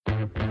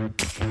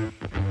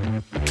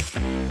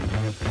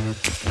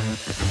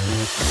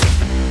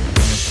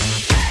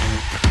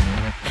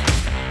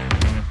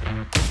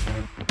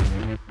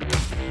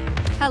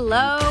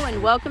Hello,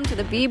 and welcome to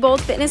the Be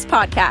Bold Fitness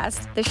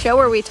Podcast, the show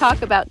where we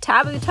talk about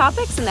taboo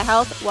topics in the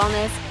health,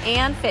 wellness,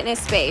 and fitness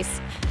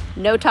space.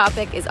 No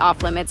topic is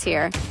off limits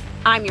here.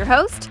 I'm your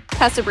host,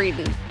 Tessa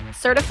Breeden,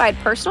 certified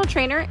personal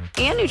trainer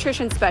and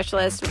nutrition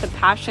specialist with a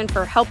passion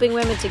for helping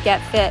women to get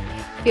fit,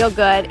 feel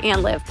good,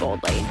 and live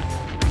boldly.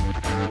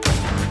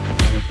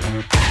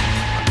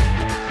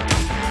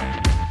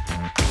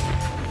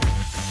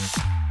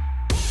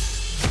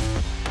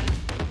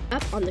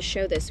 Up on the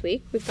show this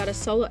week, we've got a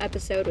solo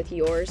episode with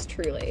yours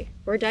truly.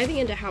 We're diving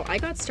into how I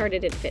got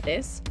started in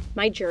fitness,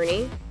 my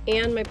journey,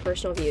 and my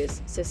personal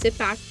views. So sit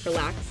back,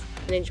 relax,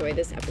 and enjoy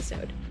this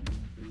episode.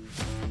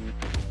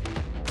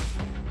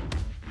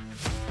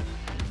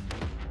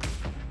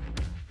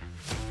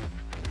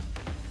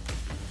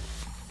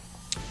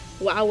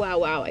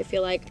 Wow. I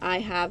feel like I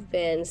have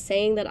been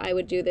saying that I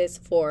would do this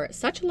for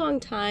such a long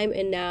time,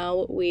 and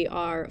now we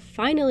are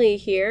finally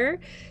here.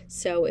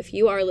 So if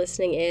you are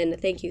listening in,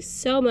 thank you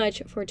so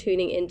much for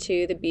tuning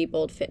into the Be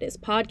Bold Fitness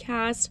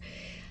Podcast.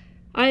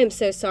 I am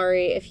so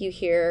sorry if you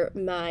hear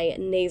my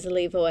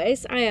nasally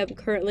voice. I am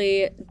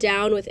currently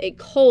down with a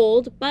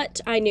cold, but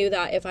I knew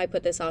that if I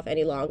put this off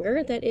any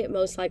longer, that it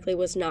most likely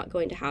was not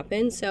going to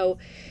happen. So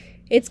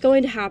it's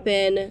going to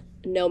happen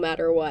no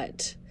matter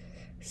what.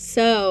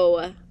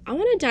 So I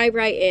want to dive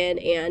right in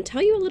and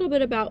tell you a little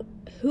bit about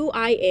who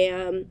I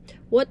am,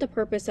 what the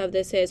purpose of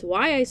this is,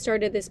 why I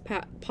started this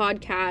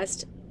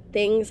podcast,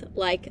 things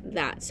like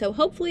that. So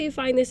hopefully you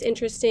find this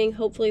interesting.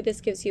 Hopefully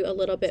this gives you a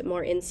little bit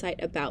more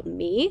insight about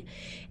me,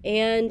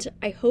 and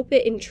I hope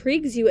it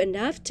intrigues you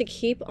enough to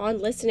keep on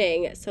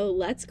listening. So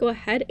let's go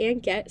ahead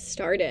and get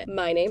started.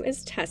 My name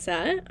is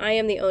Tessa. I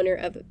am the owner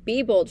of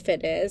Be Bold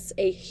Fitness,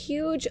 a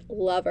huge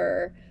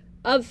lover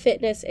of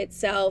fitness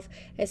itself,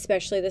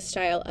 especially the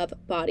style of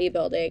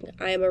bodybuilding.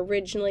 I am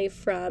originally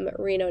from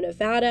Reno,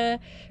 Nevada,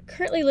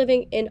 currently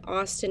living in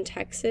Austin,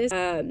 Texas.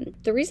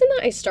 The reason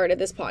that I started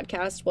this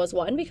podcast was,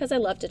 one, because I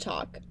love to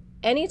talk.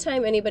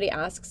 Anytime anybody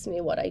asks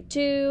me what I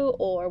do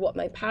or what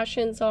my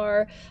passions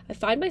are, I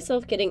find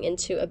myself getting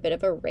into a bit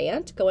of a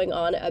rant going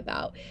on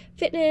about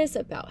fitness,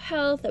 about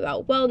health,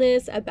 about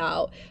wellness,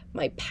 about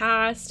my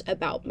past,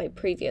 about my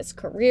previous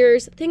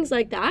careers, things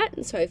like that.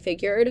 And so I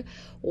figured,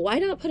 why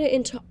not put it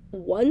into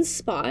one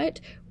spot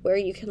where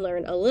you can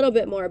learn a little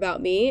bit more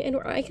about me and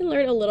where I can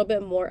learn a little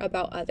bit more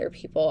about other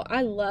people.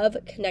 I love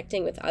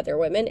connecting with other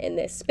women in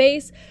this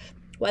space,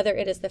 whether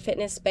it is the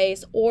fitness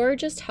space or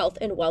just health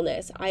and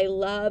wellness. I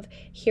love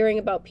hearing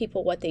about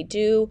people, what they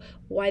do,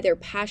 why they're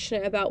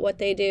passionate about what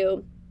they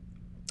do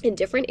in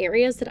different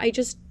areas that I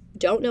just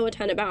don't know a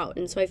ton about.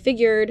 And so I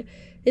figured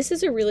this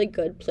is a really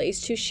good place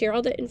to share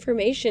all the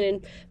information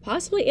and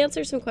possibly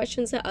answer some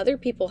questions that other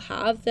people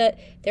have that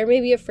they're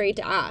maybe afraid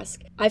to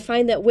ask. I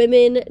find that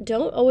women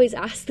don't always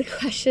ask the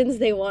questions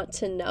they want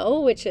to know,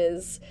 which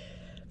is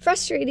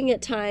frustrating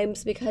at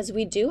times because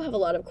we do have a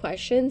lot of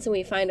questions and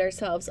we find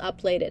ourselves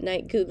up late at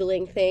night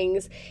Googling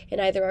things in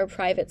either our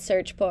private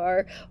search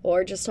bar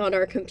or just on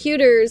our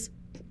computers.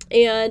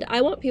 And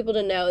I want people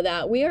to know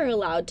that we are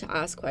allowed to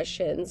ask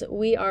questions.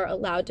 We are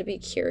allowed to be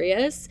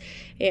curious.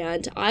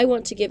 And I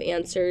want to give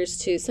answers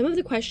to some of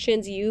the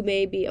questions you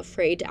may be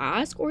afraid to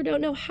ask or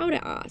don't know how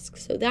to ask.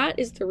 So that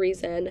is the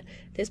reason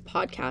this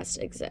podcast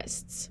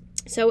exists.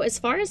 So as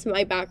far as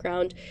my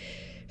background,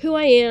 who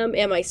I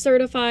am I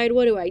certified?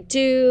 What do I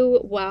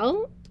do?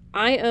 Well,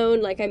 I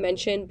own, like I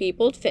mentioned, Be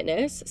Bold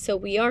Fitness. So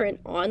we are an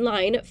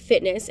online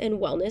fitness and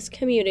wellness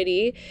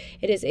community.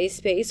 It is a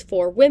space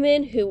for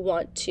women who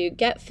want to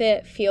get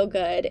fit, feel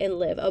good, and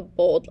live a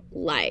bold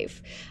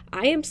life.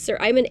 I'm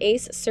an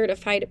ACE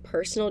certified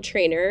personal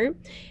trainer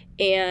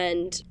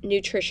and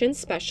nutrition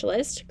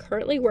specialist,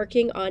 currently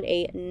working on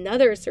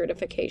another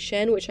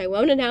certification, which I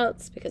won't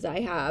announce because I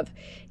have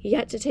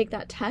yet to take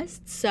that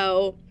test.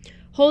 So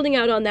holding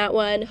out on that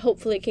one,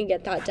 hopefully can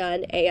get that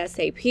done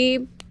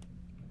ASAP.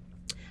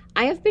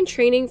 I have been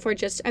training for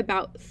just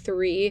about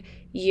 3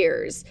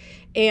 years,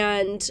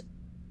 and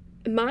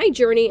my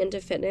journey into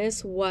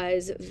fitness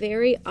was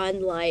very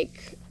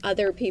unlike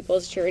other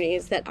people's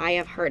journeys that I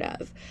have heard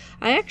of.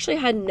 I actually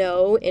had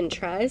no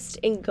interest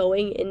in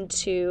going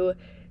into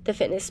the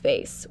fitness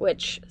space,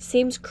 which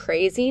seems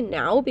crazy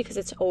now because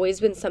it's always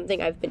been something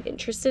I've been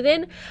interested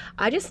in.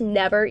 I just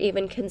never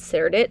even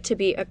considered it to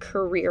be a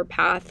career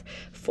path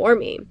for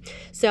me.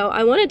 So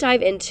I want to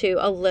dive into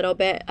a little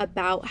bit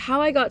about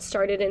how I got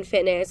started in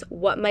fitness,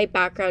 what my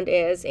background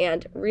is,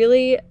 and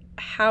really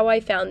how I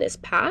found this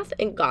path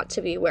and got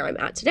to be where I'm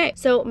at today.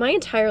 So my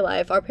entire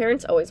life, our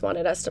parents always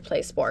wanted us to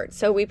play sports.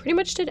 So we pretty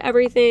much did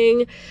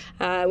everything.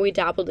 We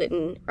dabbled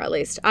in, or at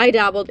least I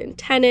dabbled in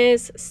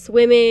tennis,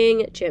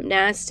 swimming,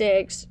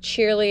 gymnastics,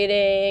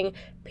 cheerleading,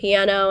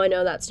 piano. I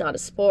know that's not a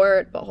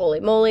sport, but holy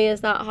moly,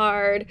 is that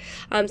hard.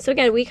 So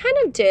again, we kind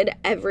of did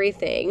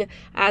everything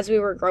as we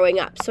were growing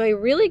up. So I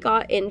really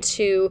got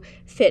into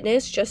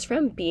fitness just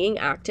from being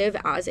active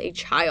as a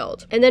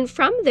child. And then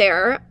from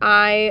there,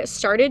 I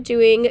started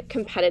doing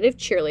competitive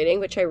cheerleading,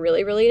 which I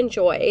really, really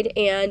enjoyed,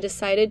 and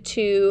decided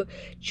to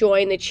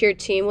join the cheer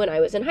team when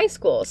I was in high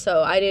school.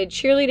 So I did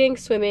cheerleading,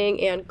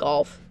 swimming, and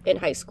golf in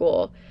high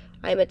school.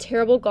 I'm a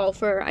terrible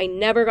golfer. I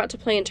never got to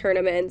play in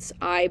tournaments.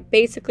 I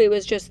basically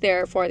was just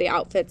there for the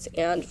outfits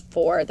and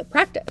for the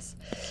practice.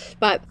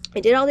 But I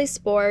did all these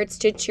sports,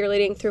 did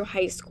cheerleading through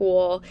high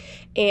school,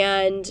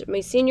 and my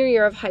senior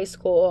year of high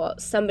school,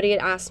 somebody had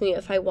asked me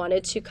if I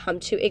wanted to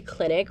come to a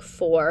clinic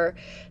for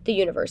the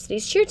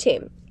university's cheer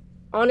team.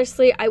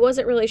 Honestly, I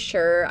wasn't really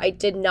sure. I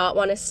did not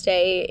want to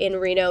stay in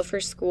Reno for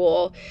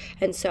school,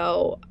 and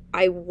so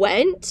I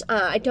went.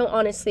 I don't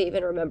honestly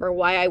even remember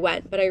why I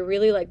went, but I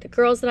really liked the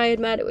girls that I had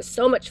met. It was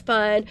so much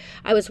fun.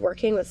 I was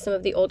working with some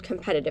of the old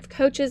competitive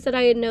coaches that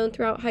I had known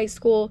throughout high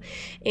school,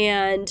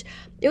 and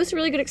it was a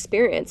really good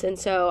experience. And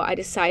so I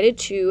decided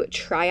to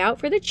try out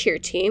for the cheer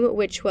team,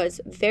 which was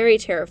very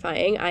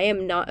terrifying. I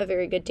am not a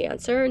very good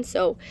dancer, and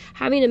so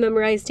having to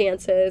memorize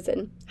dances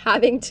and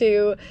having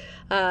to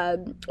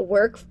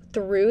work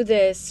through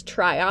this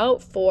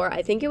tryout for,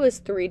 I think it was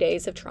 3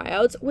 days of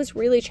tryouts, was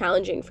really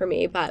challenging for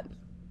me. But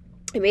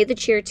I made the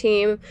cheer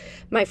team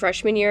my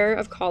freshman year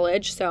of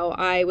college, so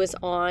I was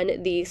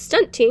on the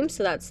stunt team,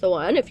 so that's the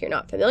one, if you're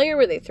not familiar,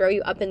 where they throw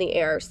you up in the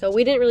air. So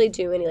we didn't really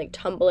do any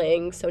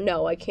tumbling, so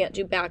no, I can't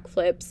do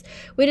backflips.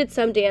 We did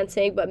some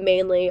dancing, but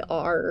mainly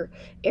our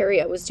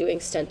area was doing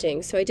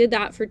stunting. So I did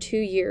that for 2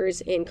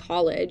 years in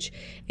college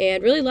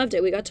and really loved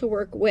it. We got to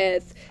work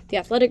with the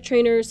athletic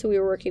trainers, so we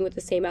were working with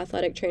the same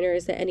athletic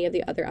trainers that any of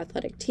the other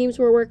athletic teams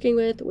were working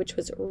with, which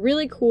was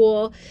really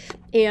cool,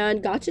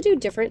 and got to do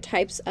different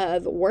types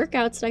of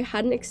workouts that I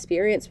hadn't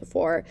experienced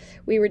before.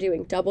 We were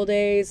doing double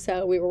days,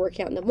 so we were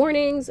working out in the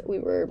mornings, we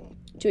were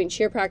doing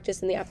cheer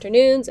practice in the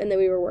afternoons, and then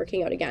we were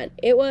working out again.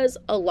 It was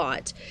a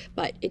lot,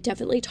 but it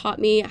definitely taught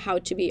me how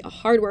to be a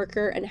hard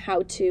worker and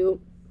how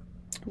to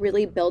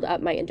really build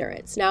up my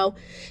endurance. Now,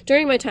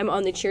 during my time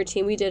on the cheer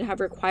team, we did have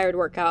required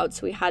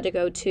workouts. We had to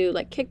go to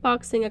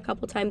kickboxing a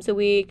couple times a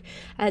week,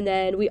 and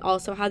then we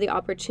also had the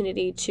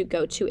opportunity to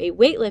go to a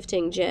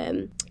weightlifting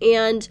gym.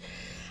 And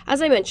as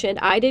I mentioned,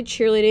 I did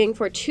cheerleading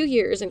for 2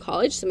 years in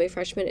college, so my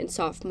freshman and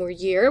sophomore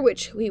year,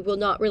 which we will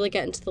not really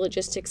get into the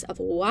logistics of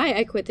why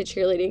I quit the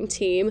cheerleading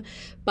team.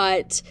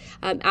 But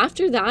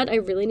after that, I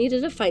really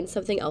needed to find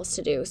something else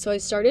to do. So I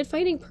started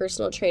finding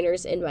personal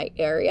trainers in my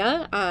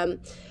area.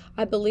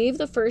 I believe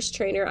the first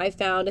trainer I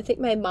found, I think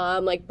my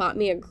mom bought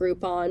me a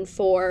Groupon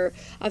for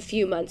a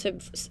few months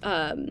of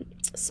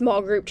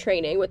small group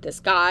training with this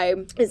guy.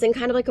 It's in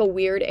kind of a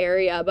weird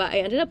area, but I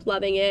ended up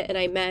loving it, and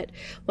I met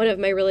one of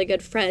my really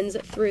good friends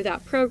through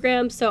that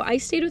program. So I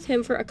stayed with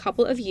him for a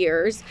couple of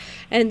years,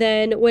 and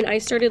then when I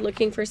started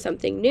looking for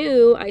something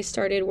new, I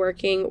started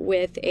working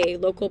with a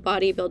local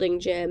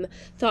bodybuilding gym.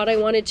 Thought I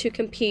wanted to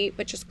compete,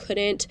 but just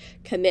couldn't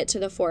commit to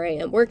the 4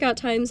 a.m. workout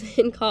times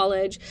in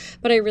college.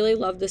 But I really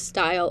loved the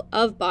style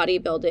of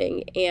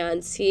bodybuilding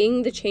and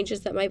seeing the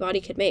changes that my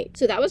body could make.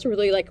 So that was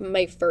really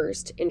my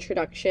first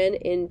introduction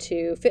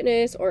into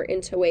fitness or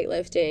into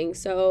weightlifting.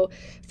 So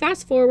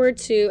fast forward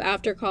to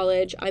after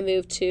college, I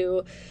moved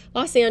to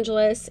Los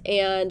Angeles,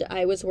 and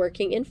I was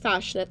working in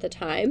fashion at the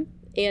time,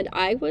 and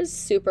I was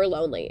super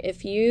lonely.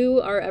 If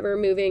you are ever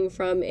moving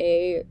from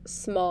a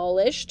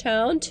smallish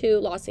town to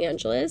Los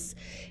Angeles,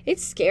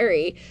 it's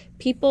scary.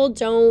 People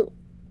don't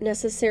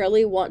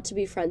necessarily want to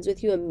be friends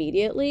with you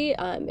immediately.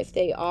 If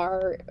they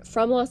are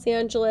from Los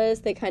Angeles,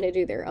 they kind of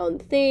do their own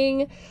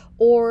thing.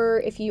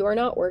 Or if you are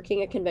not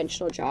working a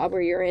conventional job where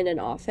you're in an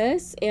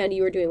office and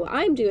you are doing what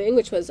I'm doing,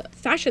 which was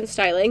fashion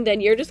styling, then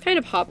you're just kind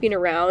of hopping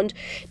around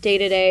day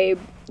to day,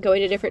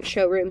 going to different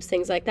showrooms,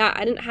 things like that.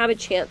 I didn't have a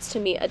chance to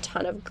meet a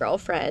ton of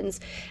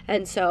girlfriends.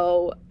 And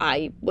so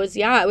I was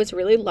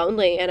really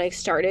lonely, and I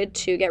started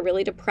to get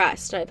really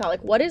depressed. And I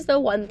thought, what is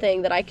the one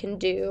thing that I can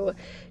do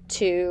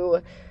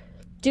to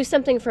do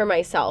something for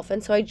myself?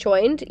 And so I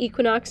joined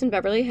Equinox in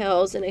Beverly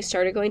Hills, and I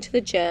started going to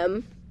the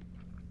gym.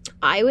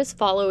 I was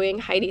following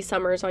Heidi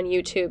Summers on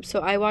YouTube, so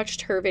I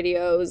watched her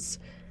videos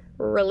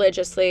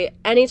religiously.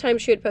 Anytime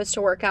she would post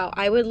a workout,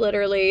 I would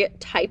literally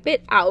type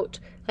it out,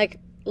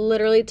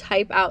 literally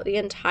type out the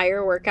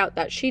entire workout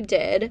that she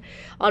did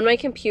on my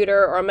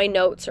computer or on my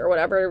notes or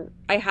whatever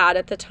I had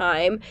at the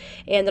time.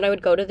 And then I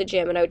would go to the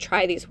gym and I would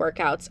try these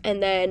workouts.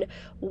 And then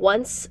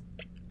once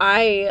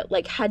I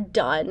had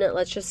done,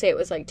 let's just say it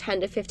was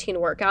 10 to 15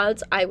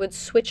 workouts, I would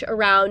switch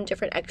around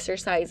different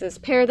exercises,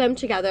 pair them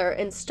together,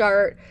 and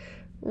start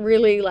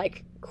really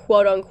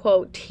quote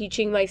unquote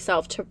teaching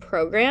myself to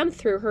program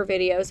through her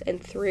videos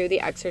and through the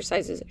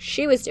exercises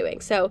she was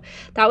doing. So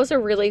that was a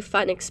really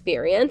fun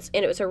experience,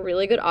 and it was a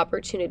really good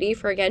opportunity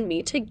for, again,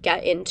 me to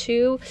get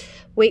into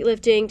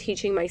weightlifting,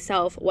 teaching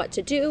myself what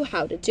to do,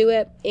 how to do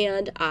it,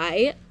 and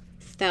I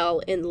fell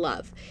in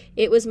love.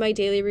 it was my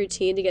daily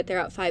routine to get there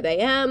at 5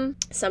 a.m.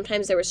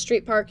 Sometimes there was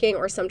street parking,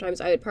 or sometimes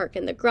I would park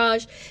in the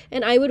garage,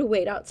 and I would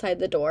wait outside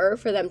the door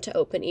for them to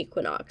open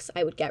Equinox.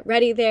 I would get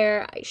ready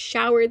there. I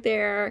showered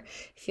there.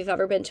 If you've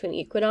ever been to an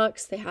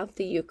Equinox, they have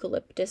the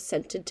eucalyptus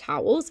scented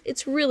towels.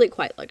 It's really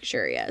quite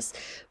luxurious,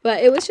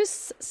 but it was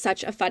just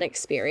such a fun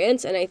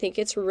experience. And I think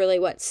it's really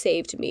what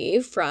saved me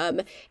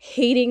from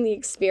hating the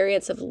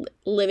experience of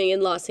living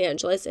in Los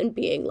Angeles and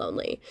being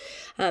lonely.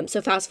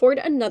 So fast forward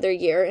another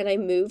year and I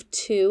moved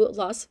to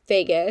Las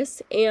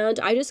Vegas, and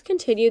I just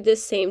continued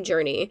this same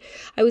journey.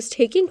 I was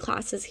taking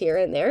classes here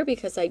and there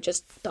because I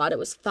just thought it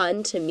was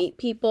fun to meet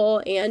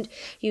people and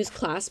use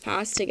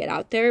ClassPass to get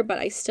out there, but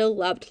I still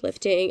loved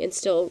lifting and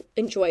still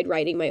enjoyed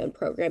writing my own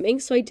programming.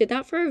 So I did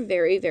that for a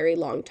very, very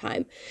long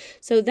time.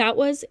 So that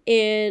was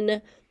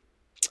in,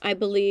 I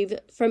believe,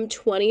 from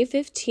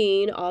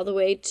 2015 all the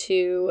way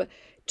to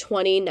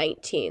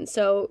 2019.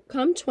 So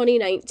come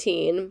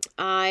 2019,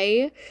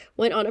 I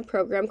went on a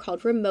program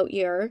called Remote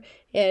Year.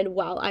 And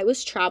while I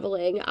was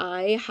traveling,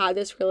 I had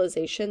this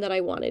realization that I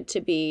wanted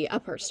to be a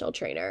personal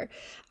trainer.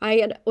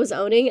 I was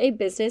owning a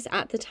business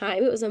at the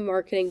time. It was a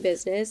marketing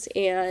business,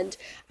 and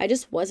I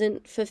just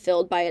wasn't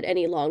fulfilled by it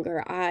any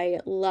longer. I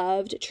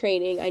loved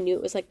training. I knew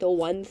it was like the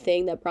one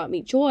thing that brought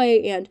me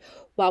joy. And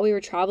while we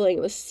were traveling,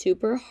 it was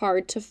super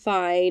hard to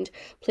find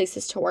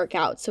places to work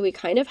out. So we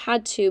kind of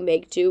had to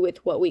make do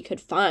with what we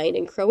could find.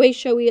 In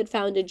Croatia, we had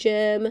found a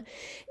gym.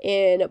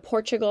 In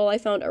Portugal, I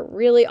found a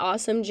really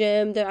awesome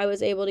gym that I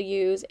was able to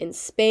use. In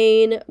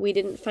Spain, we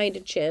didn't find a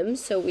gym,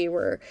 so we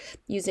were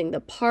using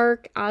the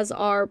park as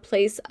our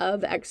place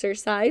of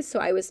exercise. So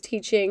I was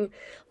teaching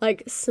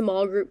like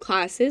small group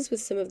classes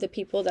with some of the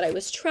people that I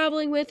was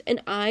traveling with,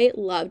 and I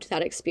loved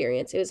that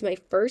experience. It was my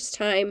first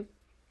time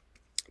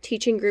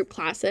teaching group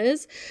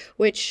classes,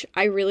 which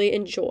I really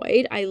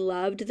enjoyed. I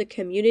loved the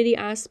community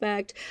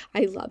aspect.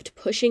 I loved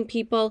pushing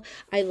people.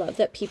 I loved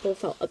that people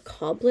felt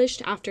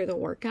accomplished after the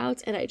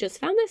workouts, and I just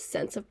found this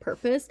sense of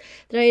purpose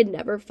that I had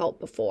never felt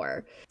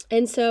before.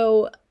 And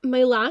so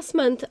my last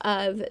month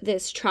of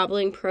this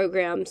traveling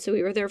program, so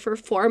we were there for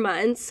 4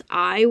 months,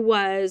 I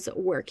was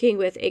working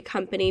with a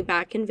company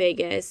back in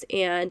Vegas,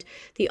 and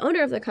the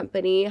owner of the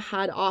company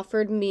had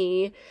offered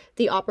me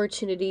the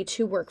opportunity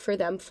to work for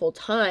them full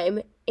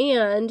time.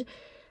 And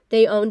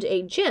they owned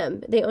a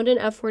gym. They owned an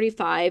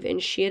F45,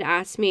 and she had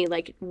asked me,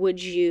 like,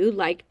 would you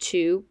like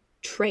to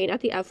train at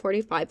the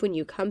F45 when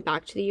you come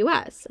back to the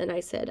US? And I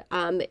said,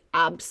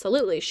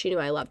 absolutely. She knew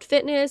I loved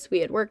fitness. We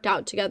had worked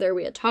out together.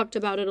 We had talked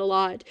about it a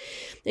lot,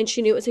 and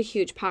she knew it was a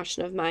huge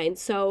passion of mine.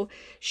 So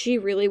she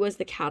really was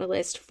the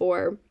catalyst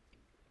for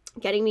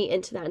getting me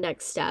into that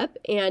next step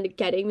and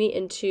getting me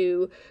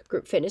into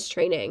group fitness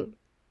training.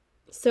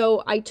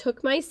 So I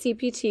took my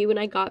CPT when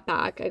I got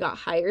back. I got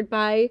hired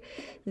by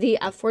the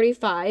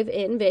F45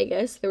 in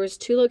Vegas. There was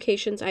 2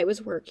 locations I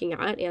was working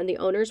at, and the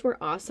owners were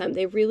awesome.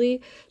 They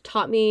really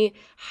taught me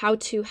how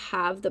to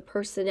have the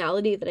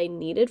personality that I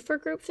needed for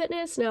group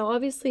fitness. Now,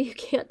 obviously, you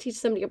can't teach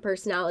somebody a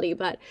personality,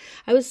 but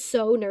I was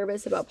so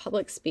nervous about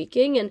public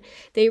speaking, and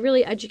they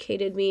really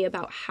educated me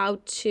about how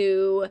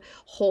to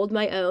hold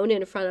my own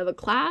in front of a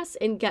class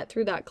and get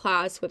through that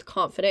class with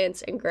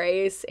confidence and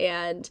grace,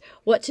 and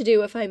what to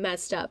do if I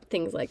messed up,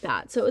 things like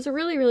that. So it was a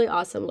really, really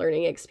awesome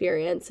learning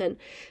experience, and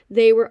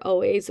they were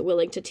always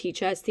willing to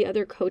teach us. The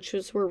other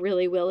coaches were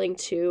really willing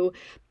to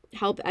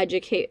help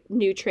educate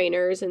new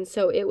trainers, and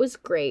so it was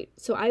great.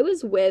 So I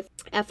was with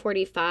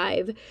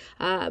F45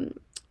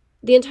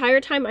 the entire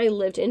time I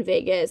lived in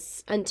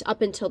Vegas and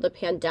up until the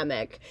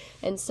pandemic.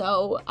 And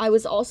so I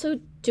was also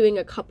doing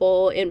a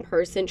couple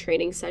in-person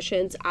training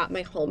sessions at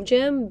my home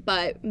gym,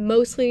 but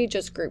mostly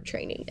just group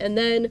training. And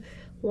then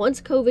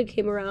once COVID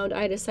came around,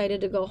 I decided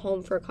to go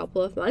home for a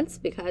couple of months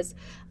because,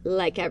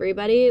 like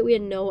everybody, we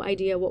had no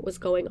idea what was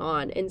going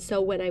on. And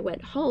so when I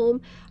went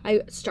home,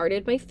 I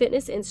started my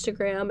fitness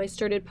Instagram. I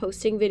started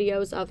posting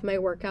videos of my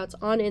workouts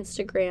on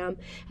Instagram.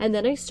 And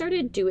then I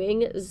started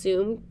doing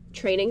Zoom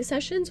training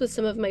sessions with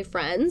some of my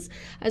friends,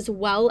 as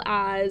well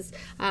as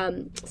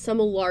some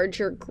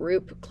larger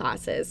group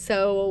classes.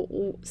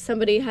 So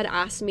somebody had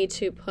asked me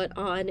to put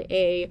on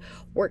a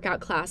workout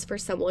class for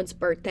someone's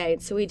birthday.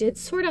 So we did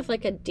sort of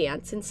like a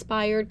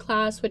dance-inspired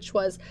class, which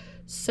was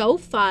so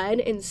fun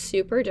and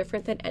super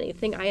different than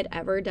anything I had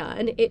ever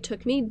done. It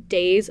took me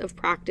days of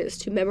practice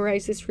to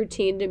memorize this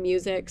routine to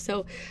music.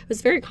 So it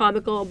was very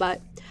comical,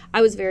 but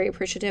I was very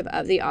appreciative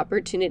of the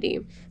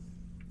opportunity.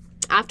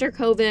 After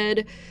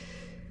COVID,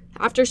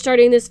 after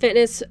starting this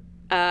fitness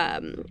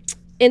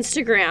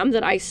Instagram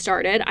that I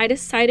started, I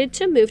decided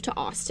to move to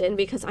Austin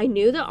because I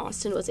knew that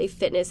Austin was a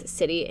fitness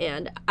city,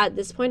 and at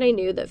this point I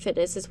knew that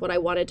fitness is what I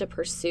wanted to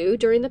pursue.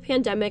 During the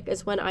pandemic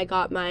is when I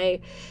got my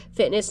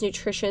fitness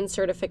nutrition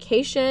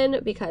certification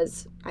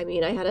because, I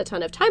had a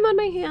ton of time on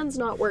my hands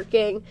not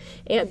working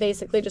and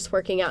basically just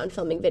working out and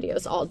filming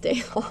videos all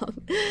day long.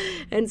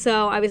 And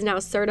so I was now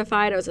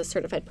certified. I was a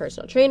certified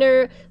personal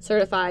trainer,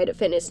 certified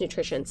fitness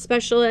nutrition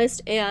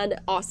specialist,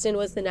 and Austin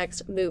was the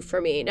next move for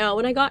me. Now,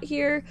 when I got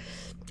here,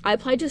 I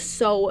applied to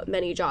so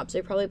many jobs.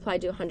 I probably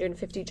applied to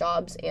 150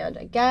 jobs. And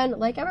again,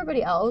 like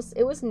everybody else,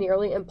 it was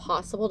nearly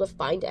impossible to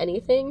find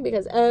anything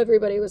because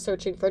everybody was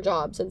searching for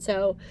jobs. And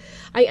so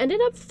I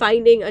ended up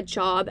finding a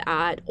job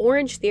at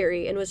Orange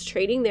Theory and was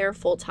trading there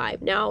full time.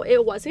 Now,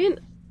 it wasn't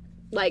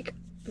like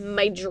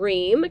my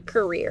dream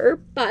career,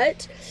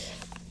 but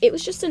it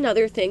was just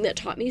another thing that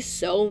taught me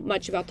so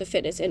much about the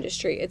fitness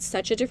industry. It's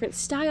such a different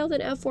style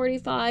than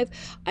F45.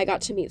 I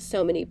got to meet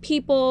so many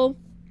people.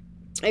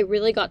 I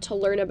really got to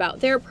learn about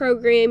their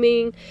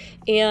programming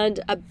and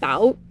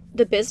about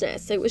the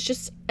business. It was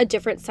just a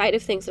different side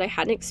of things that I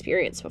hadn't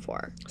experienced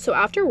before. So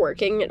after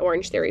working at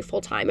Orange Theory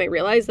full time, I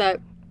realized that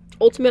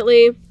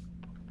ultimately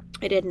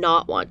I did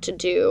not want to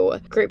do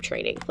group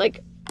training. Like,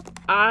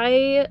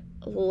 I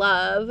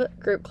love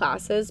group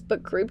classes,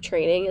 but group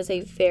training is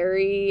a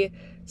very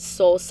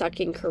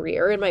soul-sucking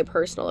career in my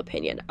personal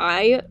opinion.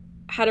 I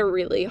had a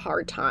really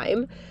hard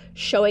time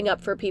showing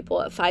up for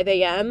people at 5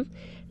 a.m.,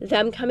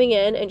 them coming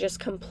in and just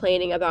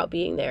complaining about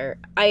being there.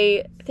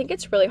 I think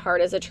it's really hard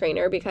as a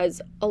trainer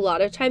because a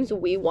lot of times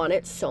we want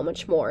it so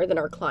much more than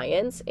our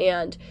clients,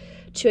 and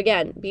to,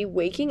 again, be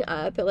waking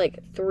up at like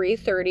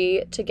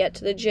 3:30 to get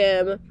to the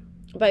gym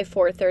by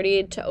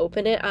 4:30 to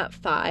open it at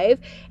 5,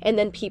 and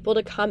then people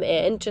to come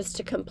in just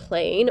to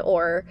complain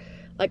or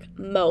like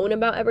moan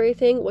about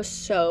everything was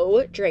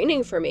so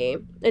draining for me.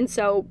 And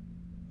so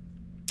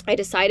I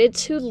decided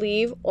to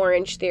leave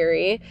Orange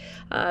Theory,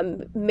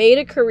 made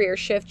a career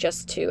shift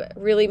just to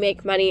really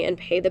make money and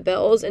pay the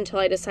bills until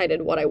I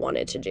decided what I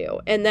wanted to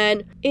do. And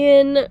then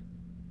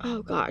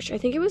I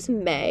think it was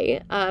May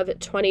of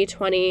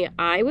 2020,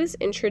 I was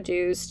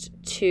introduced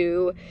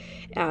to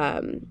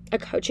a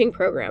coaching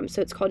program.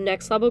 So it's called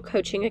Next Level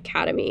Coaching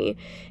Academy,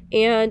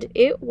 and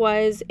it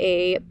was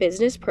a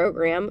business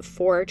program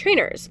for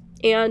trainers.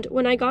 And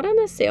when I got on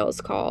the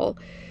sales call,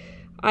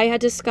 I had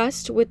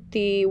discussed with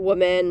the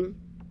woman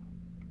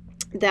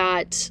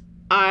that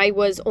I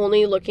was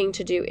only looking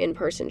to do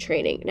in-person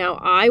training. Now,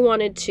 I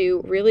wanted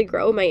to really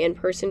grow my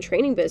in-person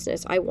training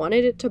business. I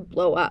wanted it to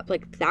blow up.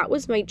 Like, that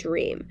was my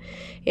dream.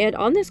 And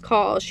on this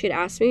call, she had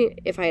asked me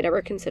if I had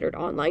ever considered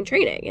online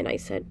training. And I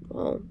said,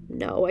 well,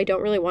 no, I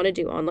don't really want to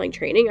do online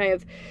training. I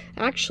have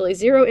actually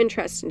zero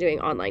interest in doing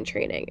online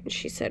training. And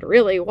she said,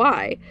 really?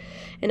 Why?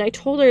 And I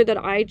told her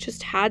that I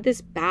just had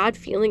this bad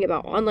feeling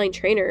about online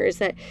trainers,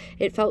 that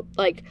it felt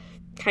like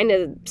kind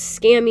of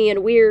scammy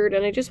and weird,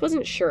 and I just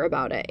wasn't sure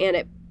about it.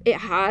 And it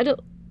had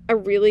a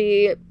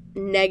really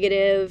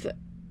negative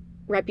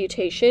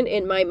reputation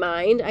in my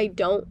mind. I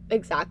don't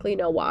exactly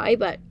know why,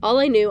 but all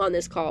I knew on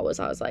this call was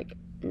I was like,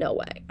 no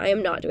way, I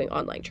am not doing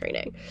online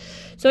training.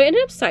 So I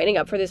ended up signing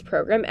up for this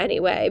program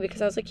anyway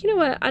because I was like, you know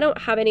what, I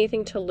don't have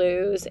anything to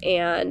lose,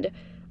 and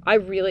I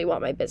really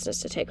want my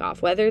business to take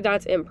off, whether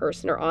that's in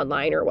person or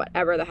online or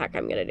whatever the heck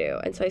I'm going to do.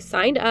 And so I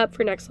signed up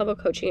for Next Level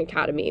Coaching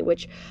Academy,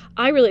 which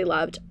I really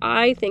loved.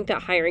 I think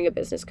that hiring a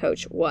business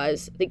coach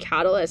was the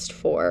catalyst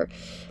for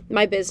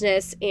my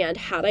business. And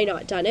had I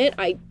not done it,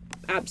 I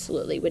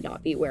absolutely would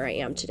not be where I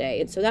am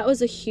today. And so that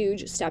was a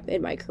huge step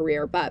in my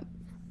career. But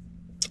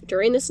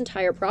during this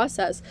entire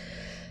process,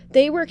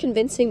 they were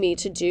convincing me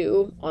to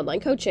do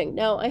online coaching.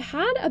 Now, I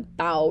had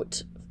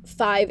about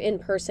 5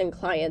 in-person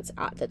clients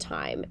at the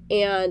time.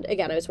 And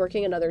again, I was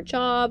working another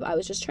job. I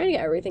was just trying to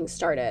get everything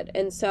started.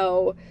 And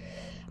so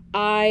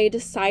I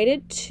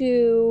decided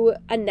to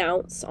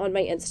announce on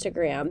my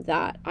Instagram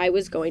that I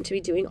was going to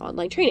be doing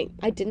online training.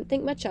 I didn't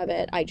think much of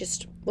it. I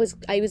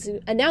was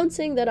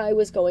announcing that I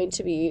was going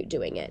to be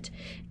doing it.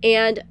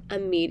 And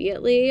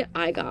immediately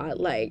I got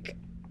like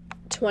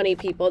 20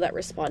 people that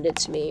responded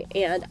to me,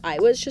 and I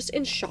was just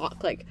in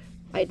shock. Like,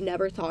 I'd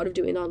never thought of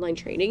doing online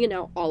training, and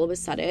now all of a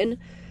sudden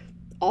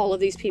all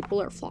of these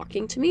people are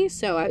flocking to me.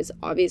 So I was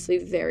obviously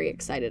very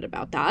excited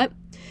about that.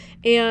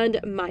 And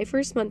my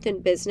first month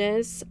in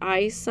business,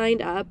 I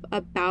signed up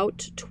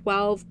about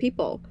 12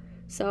 people.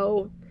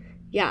 So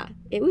yeah,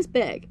 it was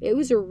big. It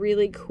was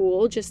really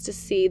cool just to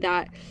see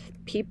that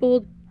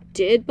people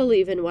did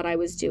believe in what I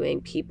was doing.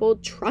 People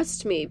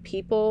trust me.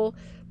 People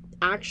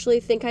actually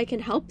think I can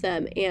help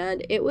them.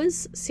 And it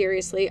was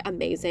seriously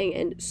amazing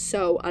and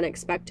so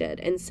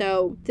unexpected. And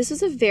so this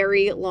is a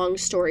very long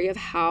story of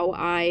how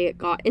I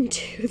got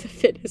into the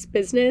fitness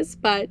business,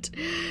 but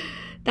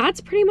that's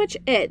pretty much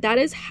it. That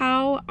is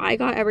how I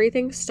got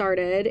everything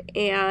started.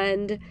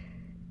 And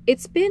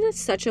it's been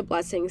such a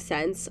blessing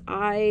since.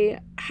 I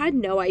had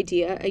no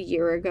idea a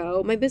year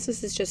ago. My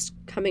business is just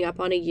coming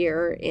up on a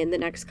year in the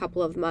next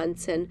couple of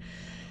months, and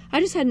I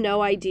just had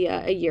no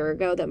idea a year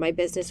ago that my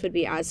business would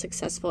be as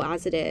successful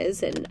as it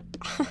is. And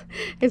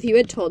if you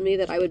had told me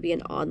that I would be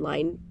an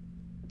online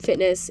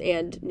fitness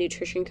and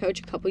nutrition coach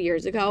a couple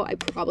years ago, I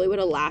probably would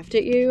have laughed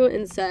at you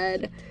and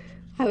said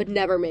I would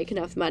never make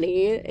enough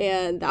money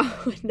and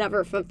that would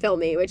never fulfill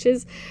me, which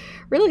is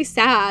really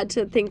sad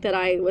to think that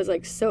I was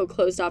like so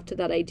closed off to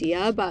that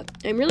idea. But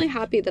I'm really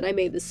happy that I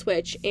made the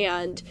switch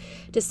and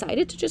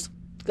decided to just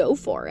go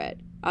for it.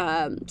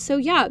 So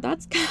yeah,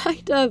 that's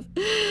kind of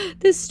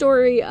this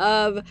story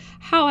of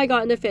how I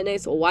got into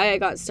fitness, why I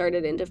got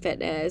started into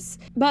fitness.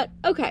 But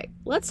okay,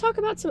 let's talk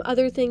about some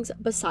other things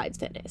besides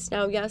fitness.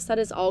 Now, yes, that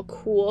is all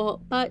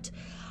cool, but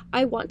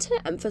I want to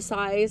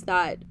emphasize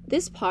that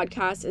this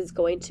podcast is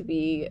going to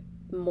be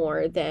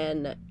more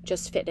than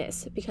just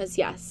fitness, because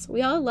yes,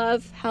 we all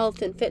love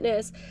health and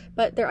fitness,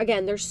 but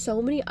there's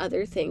so many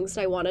other things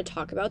that I want to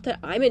talk about that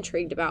I'm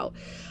intrigued about.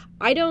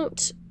 I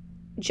don't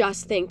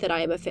just think that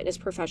I am a fitness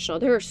professional.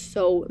 There are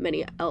so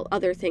many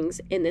other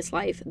things in this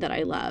life that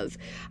I love.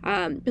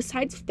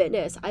 Besides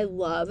fitness, I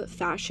love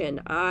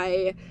fashion.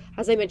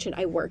 As I mentioned,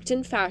 I worked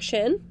in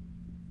fashion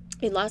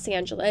in Los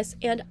Angeles,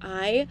 and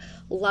I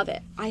love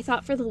it. I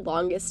thought for the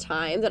longest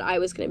time that I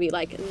was going to be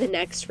like the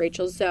next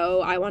Rachel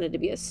Zoe. I wanted to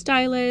be a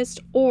stylist,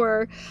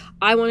 or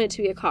I wanted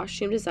to be a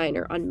costume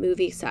designer on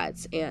movie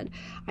sets, and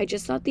I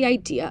just thought the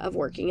idea of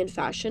working in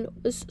fashion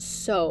was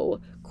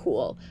so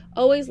cool.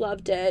 Always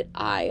loved it.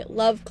 I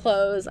love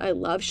clothes. I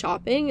love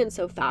shopping, and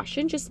so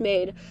fashion just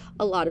made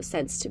a lot of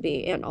sense to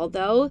me. And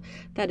although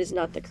that is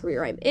not the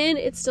career I'm in,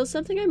 it's still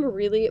something I'm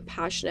really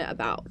passionate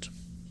about.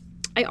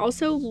 I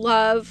also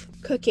love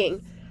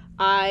cooking.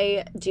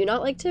 I do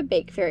not like to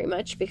bake very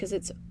much because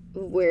it's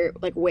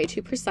way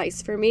too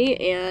precise for me,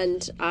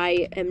 and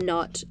I am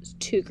not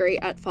too great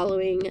at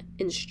following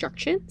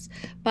instructions,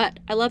 but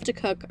I love to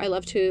cook. I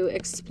love to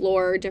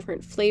explore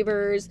different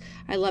flavors.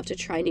 I love to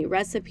try new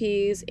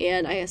recipes,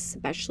 and I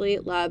especially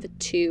love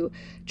to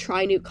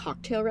try new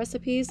cocktail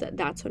recipes.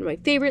 That's one of my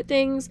favorite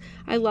things.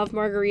 I love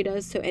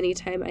margaritas, so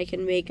anytime I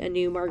can make a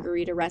new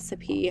margarita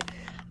recipe,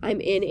 I'm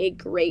in a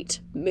great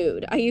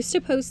mood. I used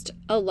to post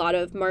a lot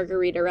of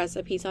margarita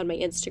recipes on my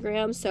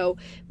Instagram, so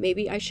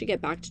maybe I should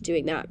get back to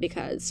doing that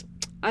because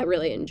I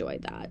really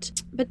enjoyed that.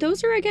 But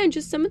those are, again,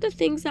 just some of the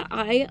things that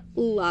I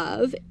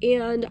love,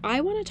 and I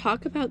want to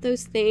talk about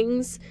those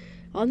things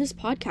on this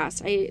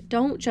podcast. I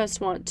don't just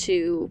want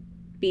to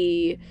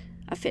be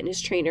a fitness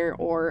trainer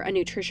or a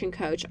nutrition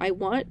coach. I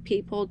want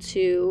people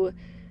to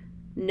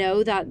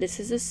know that this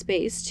is a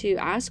space to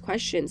ask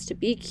questions, to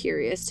be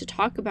curious, to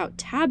talk about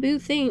taboo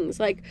things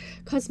like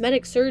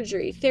cosmetic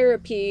surgery,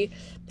 therapy,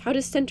 how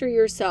to center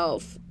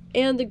yourself,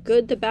 and the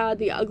good, the bad,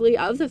 the ugly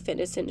of the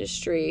fitness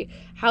industry,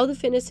 how the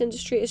fitness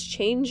industry is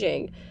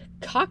changing,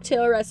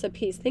 cocktail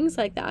recipes, things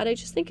like that. I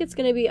just think it's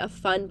going to be a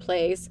fun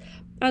place.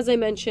 As I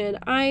mentioned,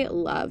 I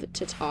love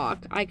to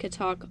talk. I could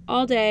talk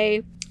all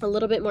day. A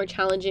little bit more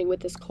challenging with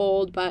this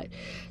cold, but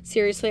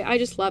seriously, I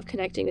just love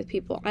connecting with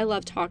people. I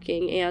love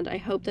talking, and I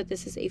hope that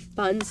this is a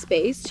fun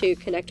space to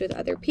connect with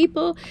other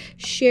people,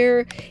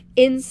 share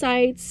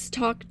insights,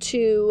 talk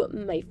to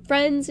my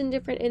friends in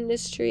different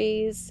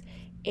industries,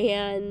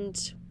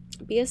 and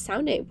be a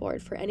sounding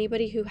board for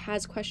anybody who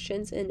has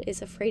questions and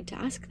is afraid to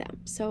ask them.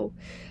 So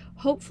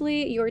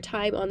hopefully your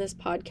time on this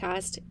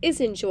podcast is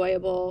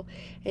enjoyable,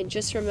 and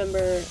just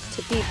remember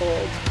to be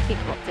bold, be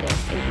confident,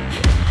 and be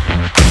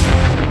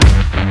you.